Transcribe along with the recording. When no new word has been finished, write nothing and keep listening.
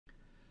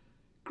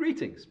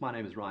Greetings, my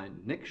name is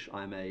Ryan Nix.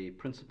 I'm a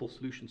Principal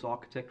Solutions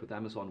Architect with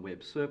Amazon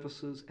Web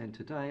Services, and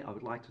today I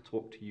would like to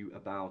talk to you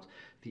about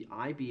the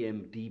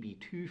IBM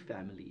DB2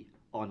 family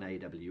on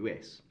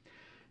AWS.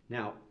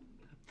 Now,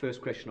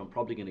 first question I'm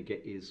probably going to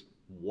get is,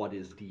 what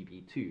is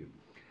DB2?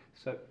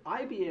 So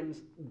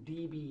IBM's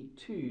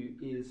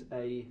DB2 is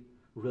a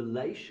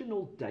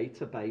relational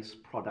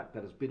database product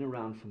that has been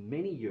around for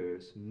many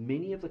years.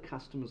 Many of the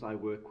customers I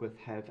work with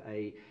have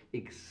a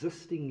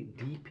existing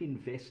deep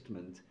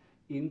investment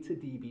into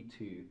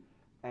DB2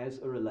 as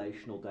a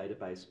relational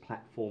database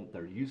platform.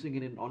 They're using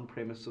it in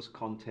on-premises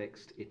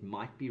context. It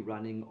might be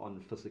running on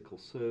physical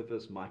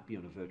servers, might be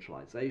on a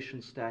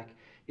virtualization stack.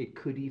 It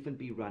could even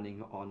be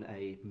running on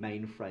a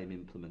mainframe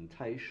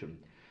implementation.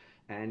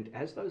 And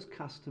as those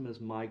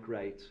customers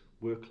migrate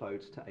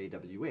workloads to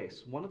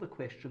AWS, one of the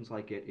questions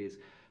I get is,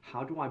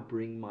 how do I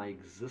bring my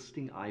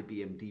existing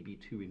IBM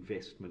DB2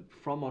 investment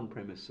from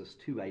on-premises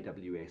to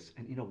AWS?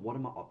 And what are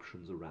my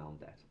options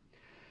around that?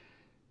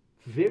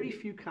 Very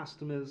few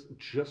customers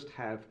just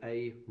have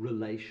a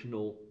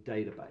relational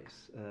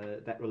database.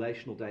 That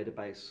relational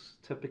database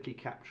typically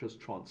captures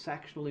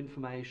transactional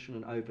information,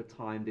 and over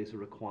time there's a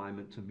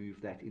requirement to move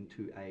that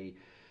into a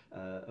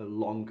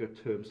longer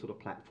term sort of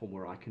platform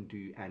where I can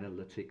do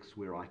analytics,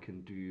 where I can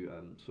do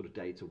sort of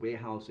data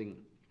warehousing.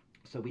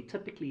 So we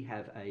typically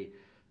have a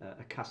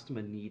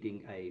customer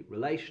needing a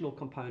relational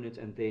component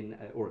and then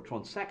or a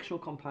transactional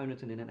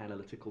component and then an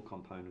analytical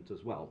component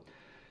as well.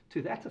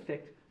 To that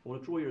effect, I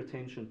want to draw your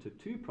attention to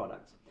two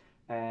products,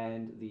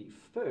 and the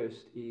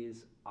first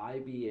is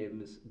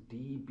IBM's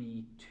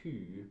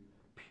DB2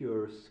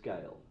 Pure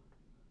Scale.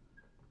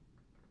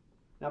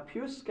 Now,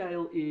 Pure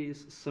Scale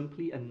is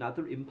simply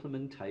another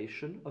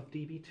implementation of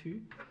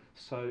DB2,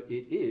 so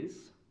it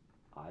is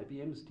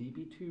IBM's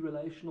DB2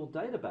 relational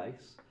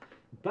database,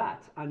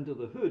 but under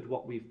the hood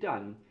what we've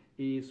done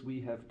is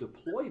we have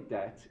deployed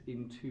that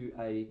into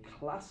a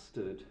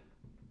clustered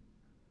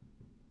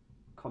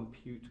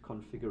compute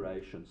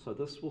configuration. So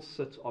this will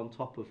sit on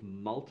top of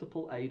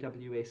multiple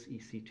AWS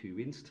EC2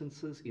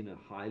 instances in a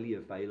highly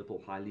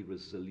available, highly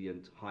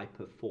resilient, high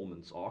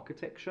performance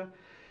architecture.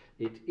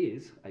 It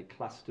is a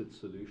clustered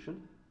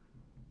solution.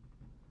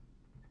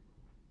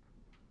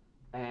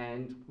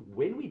 And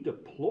when we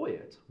deploy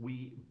it,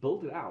 we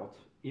build it out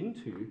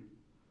into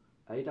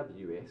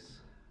AWS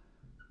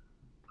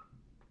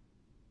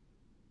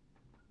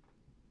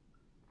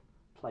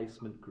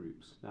placement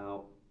groups.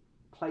 Now,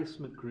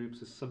 placement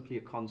groups is simply a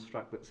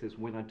construct that says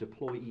when I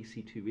deploy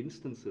EC2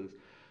 instances,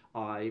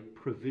 I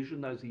provision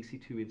those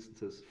EC2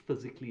 instances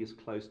physically as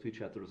close to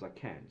each other as I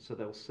can. So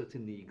they'll sit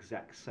in the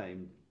exact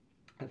same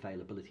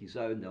availability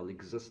zone, they'll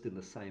exist in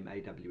the same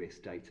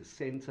AWS data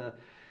center.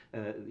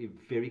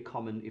 Very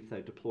common, if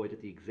they're deployed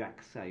at the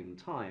exact same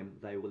time,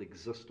 they will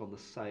exist on the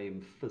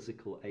same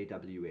physical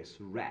AWS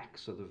rack.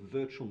 So the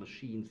virtual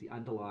machines, the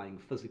underlying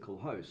physical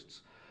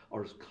hosts,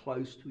 are as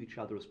close to each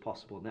other as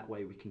possible, and that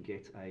way we can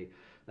get a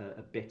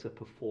better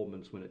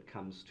performance when it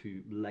comes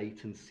to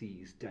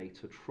latencies,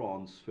 data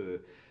transfer,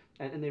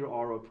 and there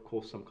are of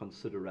course some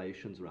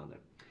considerations around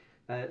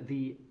that.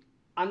 The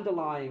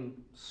underlying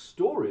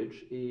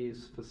storage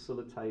is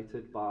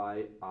facilitated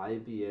by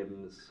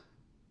IBM's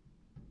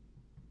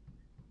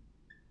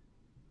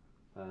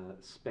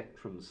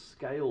Spectrum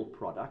Scale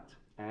product,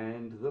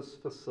 and this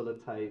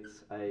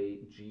facilitates a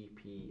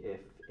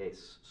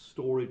GPFS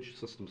storage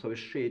system, so a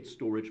shared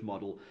storage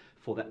model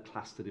for that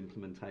clustered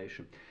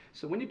implementation.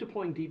 So when you're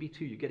deploying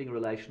DB2, you're getting a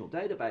relational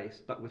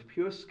database, but with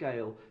Pure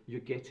Scale, you're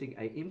getting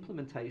an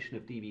implementation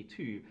of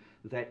DB2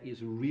 that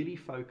is really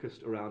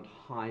focused around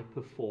high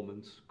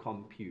performance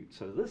compute.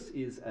 So this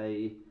is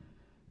a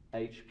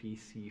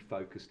HPC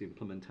focused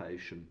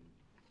implementation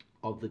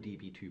of the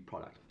DB2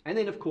 product. And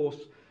then of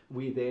course,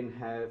 we then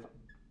have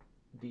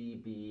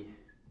DB2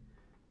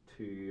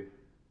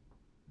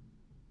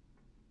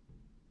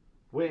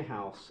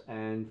 Warehouse,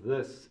 and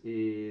this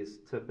is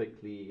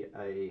typically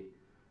a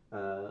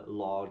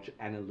large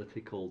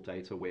analytical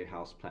data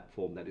warehouse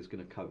platform that is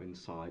going to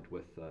coincide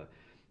with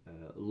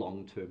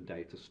long-term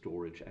data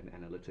storage and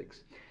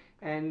analytics.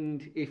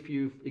 And if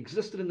you've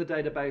existed in the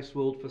database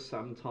world for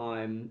some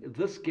time,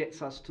 this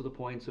gets us to the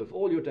point of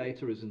all your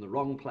data is in the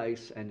wrong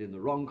place and in the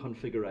wrong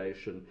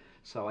configuration,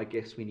 so I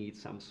guess we need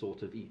some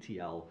sort of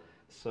ETL.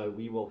 So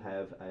we will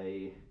have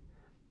a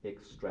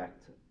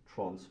extract,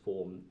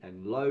 transform,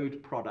 and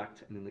load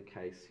product, and in the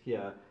case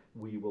here,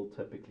 we will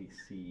typically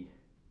see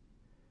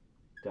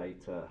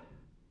data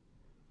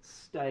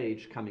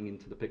stage coming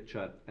into the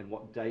picture, and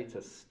what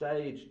data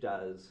stage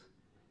does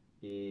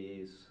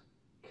is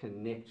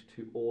connect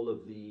to all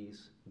of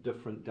these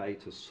different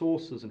data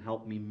sources and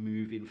help me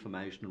move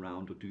information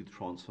around or do the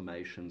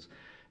transformations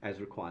as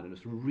required. And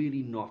it's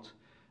really not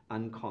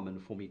uncommon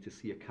for me to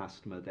see a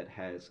customer that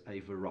has a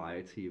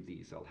variety of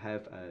these. They'll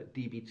have a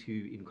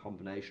DB2 in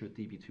combination with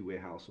DB2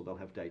 Warehouse, or they'll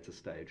have data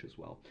stage as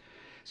well.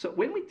 So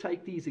when we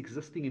take these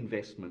existing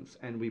investments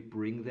and we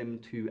bring them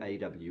to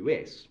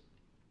AWS,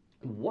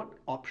 what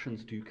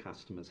options do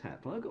customers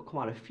have? Well, I've got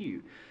quite a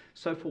few.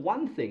 So for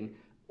one thing,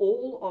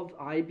 all of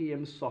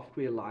IBM's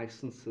software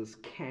licenses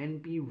can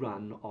be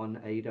run on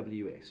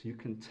AWS. You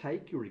can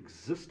take your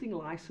existing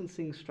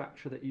licensing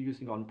structure that you're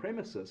using on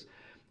premises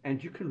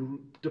and you can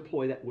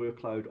deploy that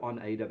workload on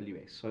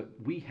AWS. So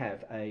we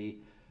have a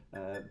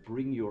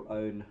bring your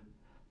own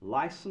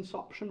license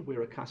option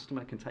where a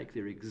customer can take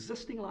their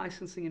existing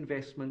licensing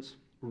investments,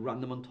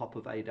 run them on top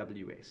of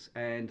AWS.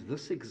 And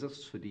this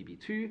exists for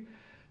DB2.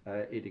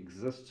 It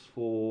exists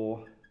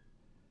for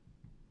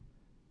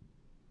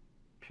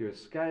Pure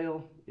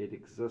Scale, it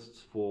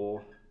exists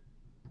for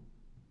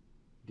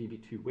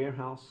DB2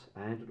 Warehouse,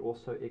 and it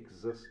also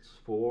exists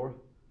for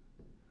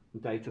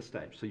Data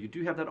Stage. So you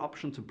do have that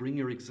option to bring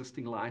your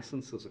existing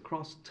licenses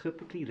across.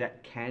 Typically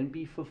that can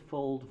be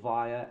fulfilled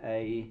via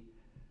a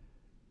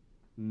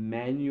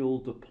manual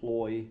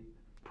deploy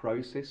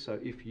process. So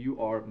if you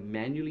are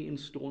manually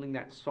installing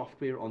that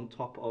software on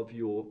top of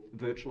your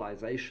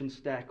virtualization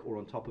stack or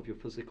on top of your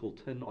physical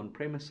tin on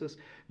premises,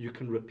 you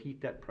can repeat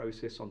that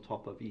process on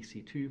top of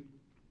EC2.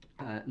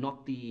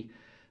 Not the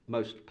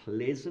most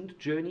pleasant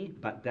journey,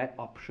 but that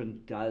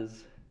option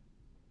does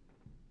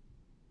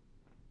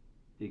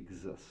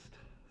exist.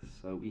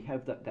 So we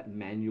have that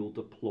manual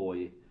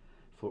deploy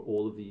for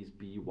all of these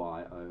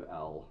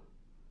BYOL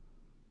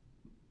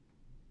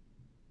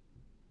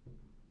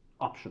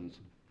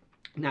options.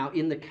 Now,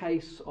 in the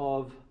case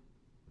of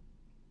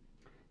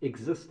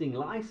existing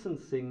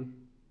licensing,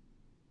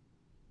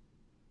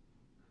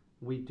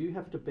 we do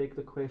have to beg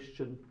the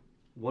question,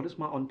 what is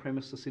my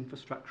on-premises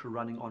infrastructure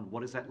running on?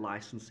 What is that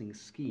licensing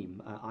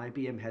scheme?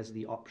 IBM has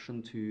the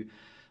option to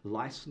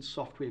license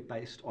software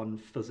based on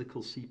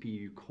physical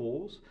CPU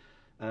cores,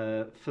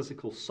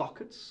 physical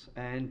sockets,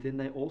 and then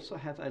they also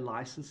have a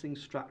licensing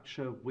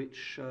structure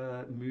which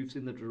moves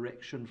in the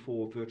direction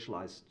for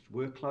virtualized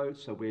workloads,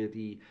 so where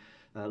the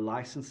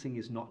licensing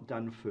is not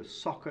done for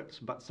sockets,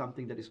 but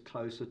something that is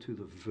closer to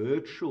the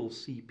virtual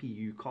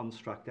CPU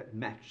construct that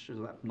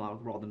matches up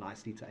rather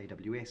nicely to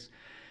AWS.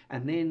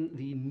 And then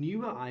the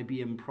newer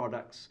IBM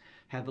products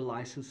have a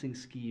licensing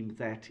scheme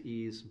that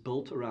is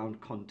built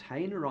around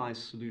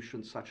containerized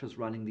solutions, such as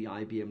running the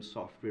IBM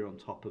software on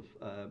top of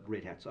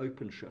Red Hat's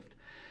OpenShift.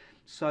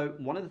 So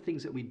one of the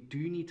things that we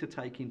do need to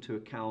take into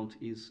account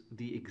is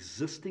the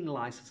existing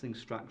licensing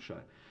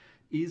structure.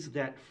 Is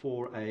that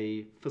for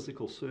a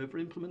physical server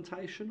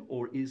implementation,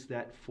 or is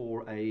that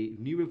for a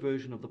newer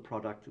version of the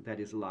product that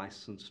is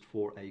licensed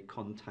for a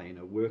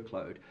container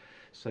workload?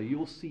 So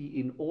you'll see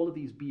in all of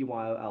these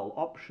BYOL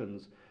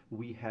options,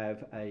 we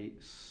have a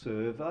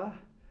server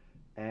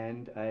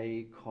and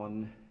a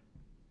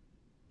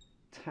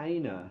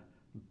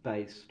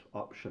container-based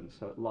option.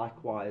 So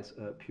likewise,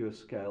 Pure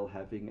Scale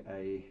having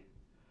a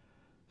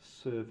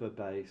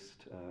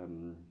server-based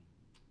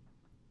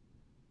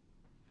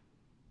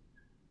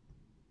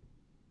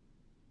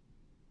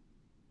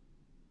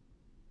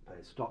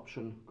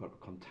option. We've got a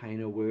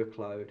container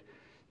workload,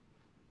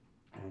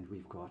 and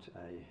we've got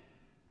a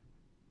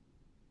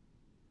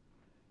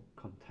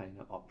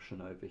container option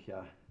over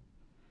here.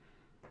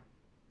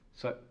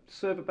 So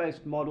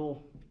server-based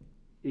model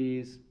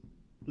is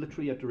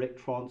literally a direct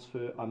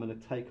transfer. I'm going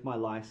to take my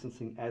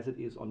licensing as it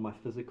is on my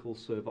physical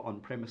server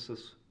on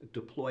premises,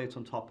 deploy it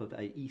on top of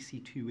a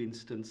EC2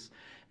 instance,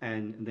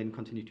 and then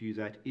continue to use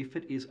that. If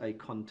it is a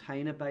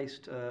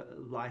container-based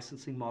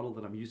licensing model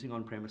that I'm using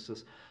on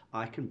premises,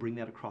 I can bring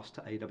that across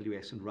to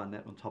AWS and run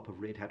that on top of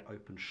Red Hat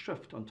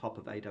OpenShift on top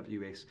of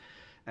AWS.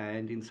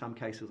 And in some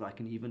cases, I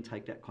can even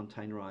take that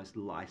containerized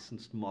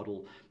licensed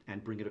model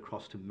and bring it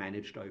across to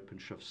managed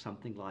OpenShift,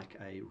 something like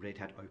a Red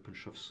Hat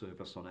OpenShift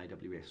service on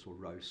AWS or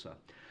ROSA.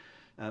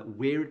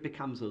 Where it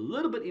becomes a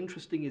little bit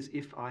interesting is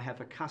if I have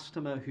a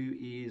customer who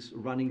is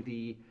running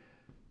the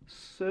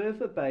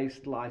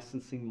server-based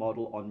licensing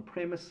model on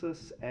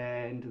premises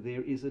and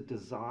there is a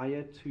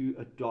desire to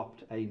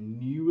adopt a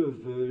newer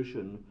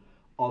version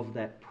of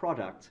that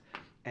product,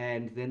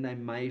 and then they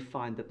may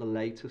find that the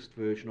latest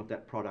version of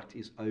that product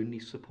is only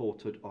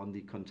supported on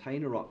the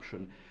container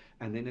option,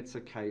 and then it's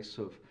a case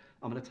of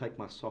I'm going to take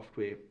my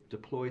software,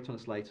 deploy it on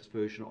its latest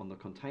version on the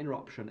container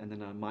option, and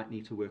then I might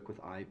need to work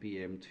with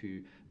IBM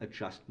to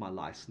adjust my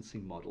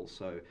licensing model.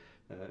 So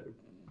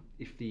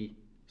if the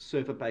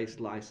server-based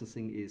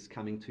licensing is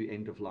coming to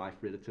end of life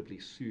relatively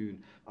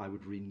soon, I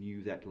would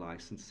renew that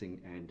licensing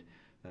and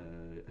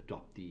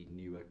adopt the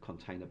newer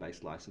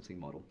container-based licensing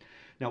model.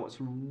 Now, what's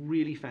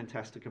really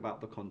fantastic about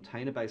the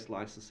container-based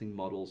licensing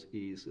models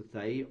is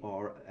they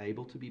are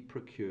able to be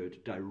procured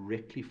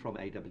directly from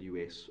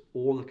AWS,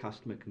 or the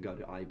customer can go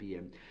to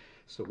IBM.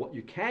 So what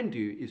you can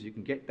do is you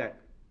can get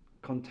that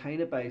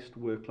container-based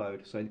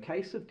workload. So in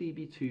case of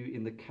DB2,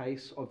 in the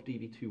case of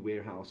DB2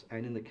 Warehouse,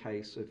 and in the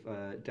case of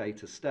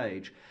Data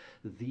Stage,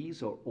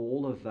 these are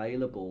all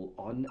available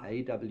on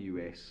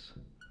AWS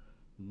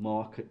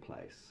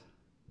Marketplace.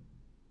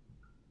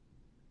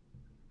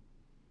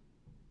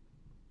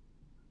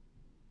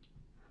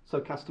 So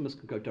customers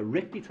can go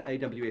directly to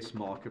AWS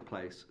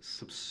Marketplace,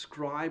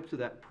 subscribe to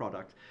that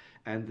product,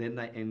 and then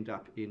they end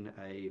up in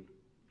a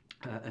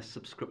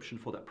subscription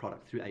for that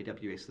product through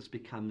AWS. This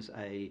becomes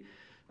a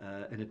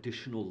an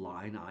additional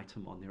line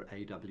item on their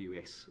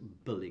AWS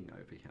billing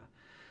over here.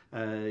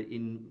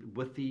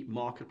 With the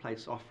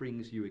marketplace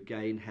offerings, you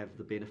again have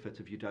the benefit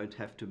of you don't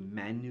have to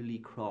manually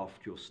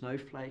craft your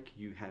snowflake.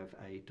 You have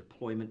a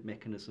deployment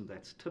mechanism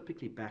that's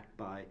typically backed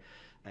by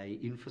a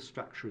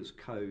infrastructure as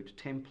code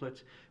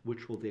template,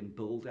 which will then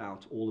build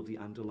out all of the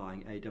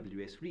underlying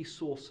AWS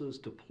resources,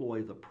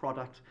 deploy the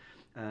product.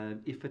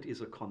 If it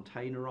is a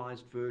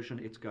containerized version,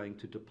 it's going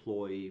to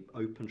deploy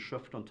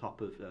OpenShift on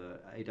top of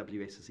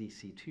AWS's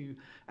EC2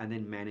 and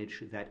then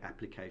manage that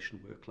application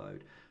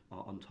workload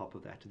on top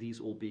of that. These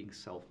all being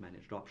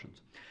self-managed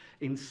options.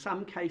 In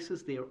some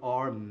cases, there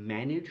are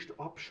managed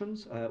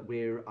options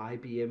where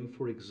IBM,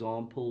 for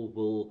example,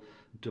 will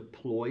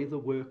deploy the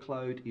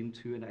workload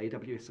into an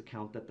AWS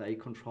account that they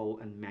control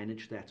and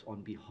manage that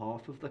on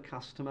behalf of the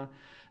customer.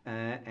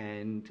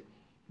 And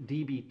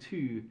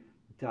DB2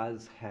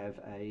 does have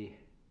a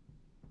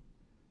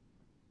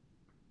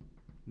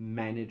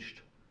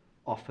managed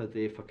offer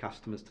there for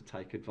customers to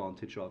take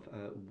advantage of.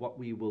 What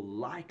we will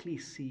likely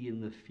see in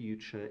the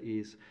future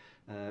is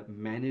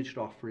managed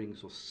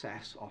offerings or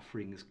SaaS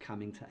offerings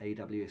coming to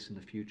AWS in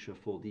the future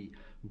for the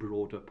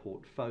broader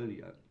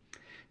portfolio.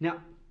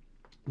 Now,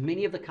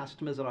 many of the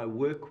customers that I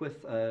work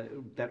with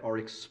that are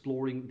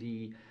exploring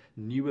the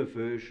newer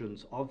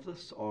versions of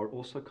this are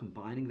also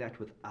combining that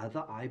with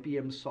other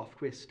IBM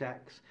software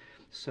stacks.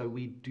 So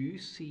we do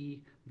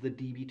see the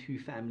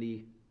DB2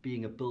 family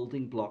being a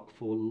building block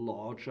for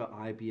larger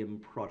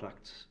IBM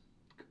product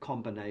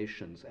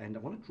combinations. And I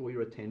want to draw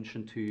your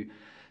attention to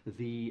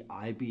the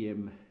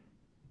IBM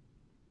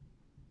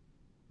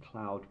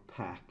Cloud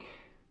Pak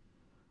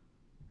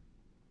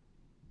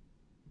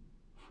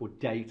for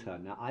data.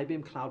 Now,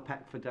 IBM Cloud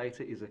Pak for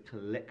data is a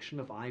collection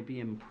of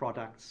IBM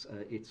products.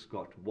 It's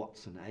got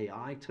Watson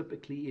AI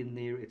typically in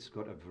there. It's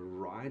got a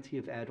variety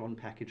of add-on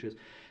packages.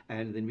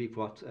 And then we've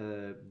got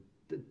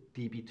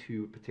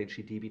DB2,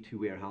 potentially DB2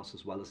 Warehouse,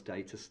 as well as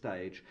Data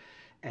Stage.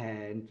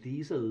 And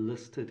these are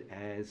listed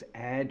as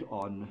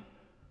add-on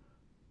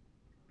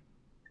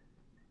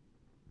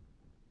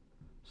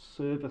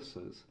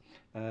services,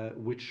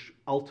 which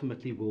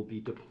ultimately will be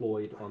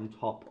deployed on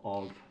top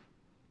of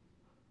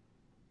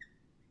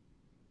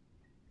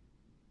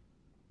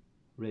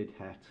Red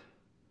Hat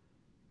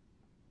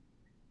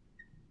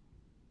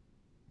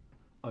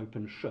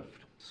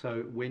OpenShift.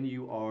 So when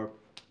you are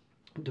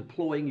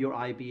deploying your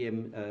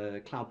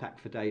IBM Cloud Pak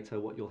for data,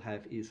 what you'll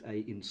have is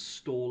a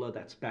installer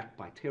that's backed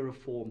by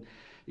Terraform.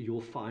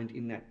 You'll find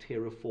in that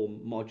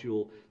Terraform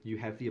module, you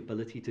have the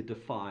ability to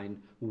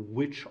define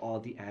which are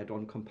the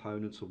add-on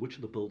components or which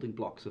are the building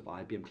blocks of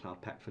IBM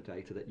Cloud Pak for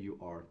data that you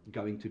are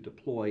going to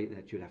deploy,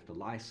 that you'd have to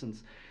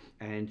license.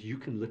 And you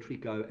can literally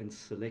go and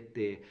select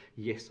there,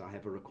 yes, I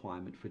have a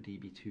requirement for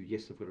DB2,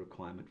 yes, I've got a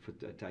requirement for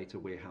data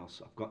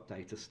warehouse, I've got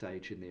data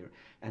stage in there,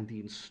 and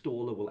the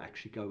installer will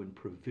actually go and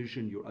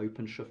provision your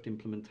OpenShift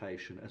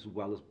implementation as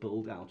well as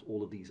build out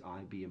all of these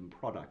IBM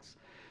products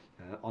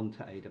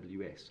onto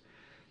AWS.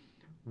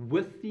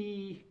 With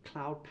the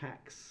Cloud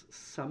Paks,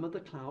 some of the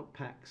Cloud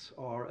Paks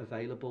are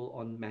available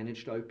on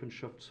managed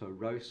OpenShift, so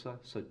ROSA,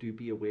 so do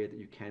be aware that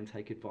you can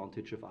take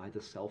advantage of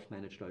either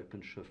self-managed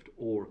OpenShift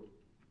or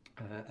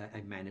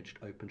a managed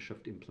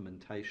OpenShift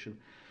implementation.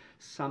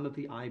 Some of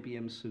the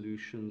IBM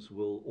solutions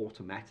will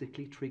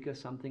automatically trigger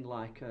something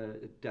like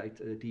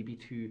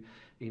DB2.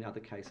 In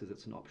other cases,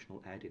 it's an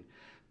optional add-in.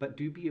 But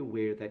do be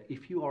aware that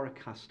if you are a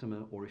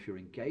customer or if you're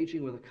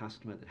engaging with a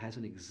customer that has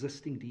an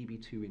existing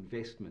DB2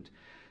 investment,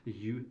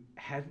 you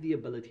have the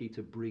ability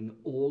to bring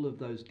all of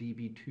those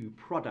DB2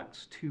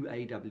 products to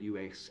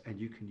AWS, and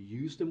you can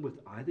use them with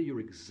either your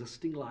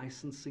existing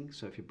licensing.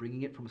 So if you're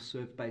bringing it from a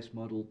server-based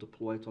model,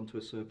 deploy it onto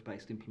a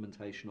server-based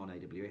implementation on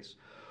AWS,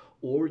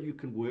 or you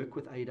can work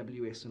with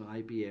AWS and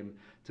IBM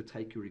to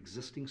take your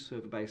existing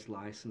server-based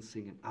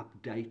licensing and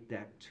update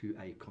that to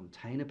a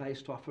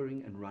container-based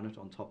offering and run it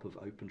on top of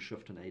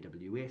OpenShift and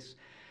AWS.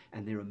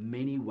 And there are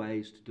many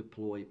ways to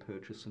deploy,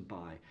 purchase, and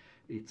buy.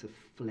 It's a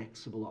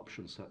flexible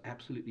option, so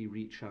absolutely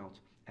reach out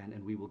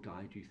and we will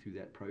guide you through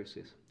that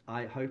process.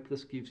 I hope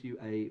this gives you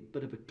a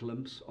bit of a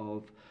glimpse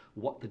of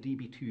what the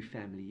DB2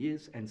 family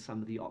is and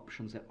some of the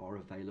options that are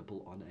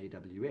available on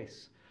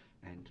AWS.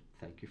 And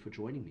thank you for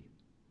joining me.